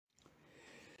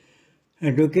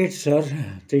Advocates are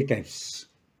three types.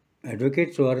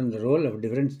 Advocates who are in the role of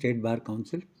different state bar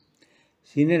council,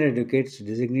 senior advocates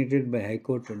designated by High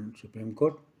Court and Supreme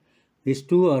Court. These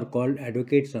two are called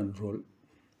advocates on roll.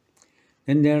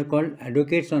 Then they are called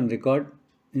advocates on record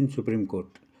in Supreme Court.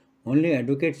 Only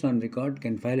advocates on record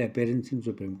can file appearance in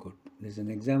Supreme Court. There is an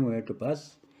exam you have to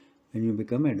pass when you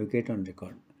become advocate on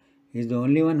record. He is the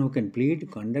only one who can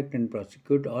plead, conduct and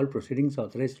prosecute all proceedings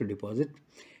authorized to deposit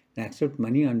and accept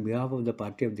money on behalf of the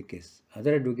party of the case.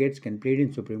 Other advocates can plead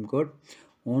in Supreme Court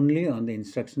only on the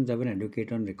instructions of an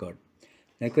advocate on record.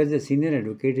 Likewise, the senior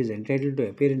advocate is entitled to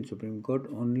appear in Supreme Court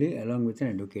only along with an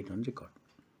advocate on record.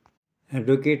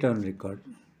 Advocate on record.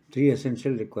 Three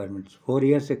essential requirements. 4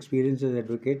 years experience as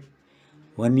advocate.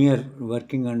 1 year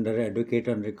working under advocate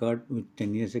on record with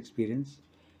 10 years experience.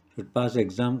 Should pass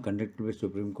exam conducted by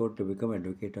Supreme Court to become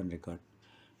advocate on record.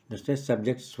 The test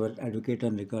subjects for advocate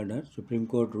on record are Supreme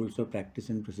Court rules of practice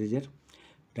and procedure,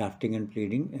 drafting and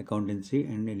pleading, accountancy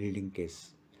and a leading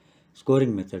case.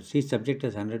 Scoring methods. Each subject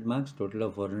has 100 marks, total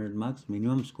of 400 marks,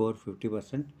 minimum score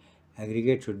 50%,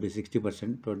 aggregate should be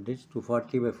 60%, to this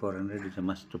 240 by 400 is a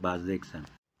must to pass the exam.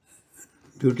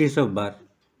 Duties of bar.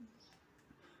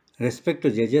 Respect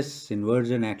to judges in words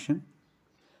and action.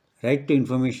 Right to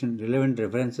information, relevant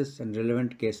references and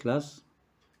relevant case laws.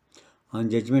 On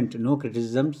judgment, no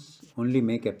criticisms, only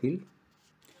make appeal.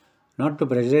 Not to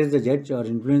pressurize the judge or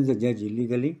influence the judge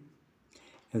illegally.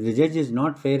 If the judge is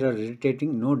not fair or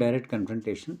irritating, no direct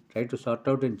confrontation. Try to sort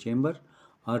out in chamber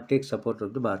or take support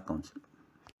of the bar council.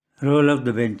 Role of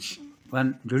the bench.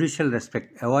 1. Judicial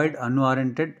respect. Avoid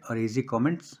unwarranted or easy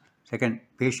comments. 2.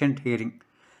 Patient hearing.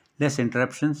 Less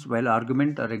interruptions while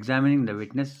argument or examining the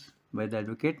witness by the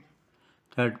advocate.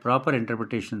 3. Proper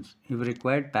interpretations. If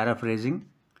required, paraphrasing.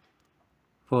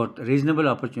 4. Reasonable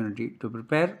opportunity to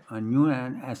prepare a new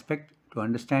aspect, to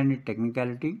understand its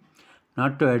technicality,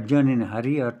 not to adjourn in a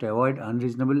hurry or to avoid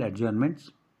unreasonable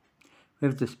adjournments.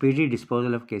 5. Speedy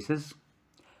disposal of cases.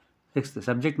 6.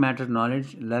 Subject matter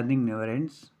knowledge, learning never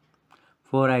ends.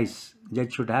 4 eyes.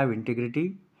 Judge should have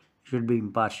integrity, should be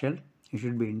impartial, he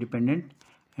should be independent,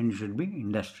 and he should be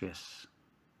industrious.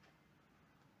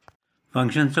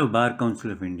 Functions of Bar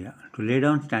Council of India. To lay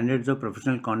down standards of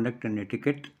professional conduct and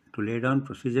etiquette, to lay down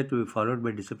procedure to be followed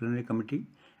by disciplinary committee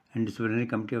and disciplinary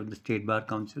committee of the State Bar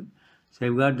Council,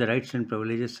 safeguard the rights and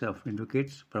privileges of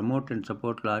advocates, promote and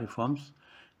support law reforms,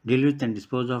 deal with and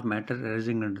dispose of matter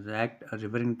arising under the Act or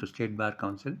referring to State Bar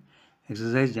Council,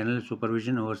 exercise general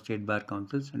supervision over State Bar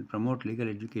Councils and promote legal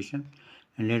education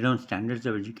and lay down standards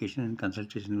of education in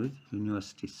consultation with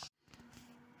universities.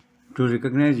 To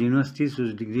recognize universities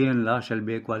whose degree in law shall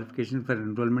be a qualification for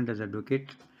enrollment as advocate,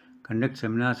 conduct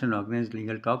seminars and organize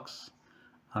legal talks,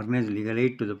 organize legal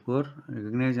aid to the poor,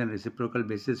 recognize on reciprocal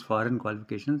basis foreign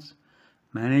qualifications,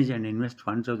 manage and invest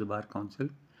funds of the Bar Council,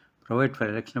 provide for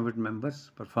election of its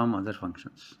members, perform other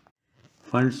functions.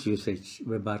 Funds usage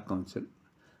by Bar Council.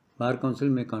 Bar Council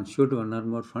may constitute one or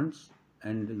more funds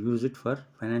and use it for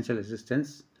financial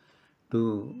assistance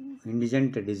to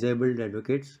indigent, disabled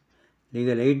advocates,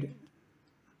 legal aid,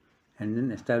 and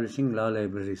then establishing law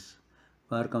libraries.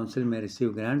 Bar Council may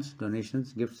receive grants,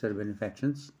 donations, gifts or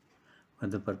benefactions for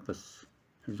the purpose.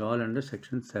 It is all under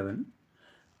Section 7.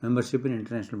 Membership in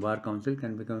International Bar Council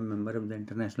can become a member of the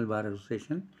International Bar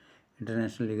Association,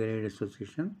 International Legal Aid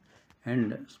Association,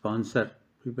 and sponsor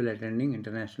people attending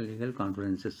international legal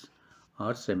conferences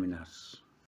or seminars.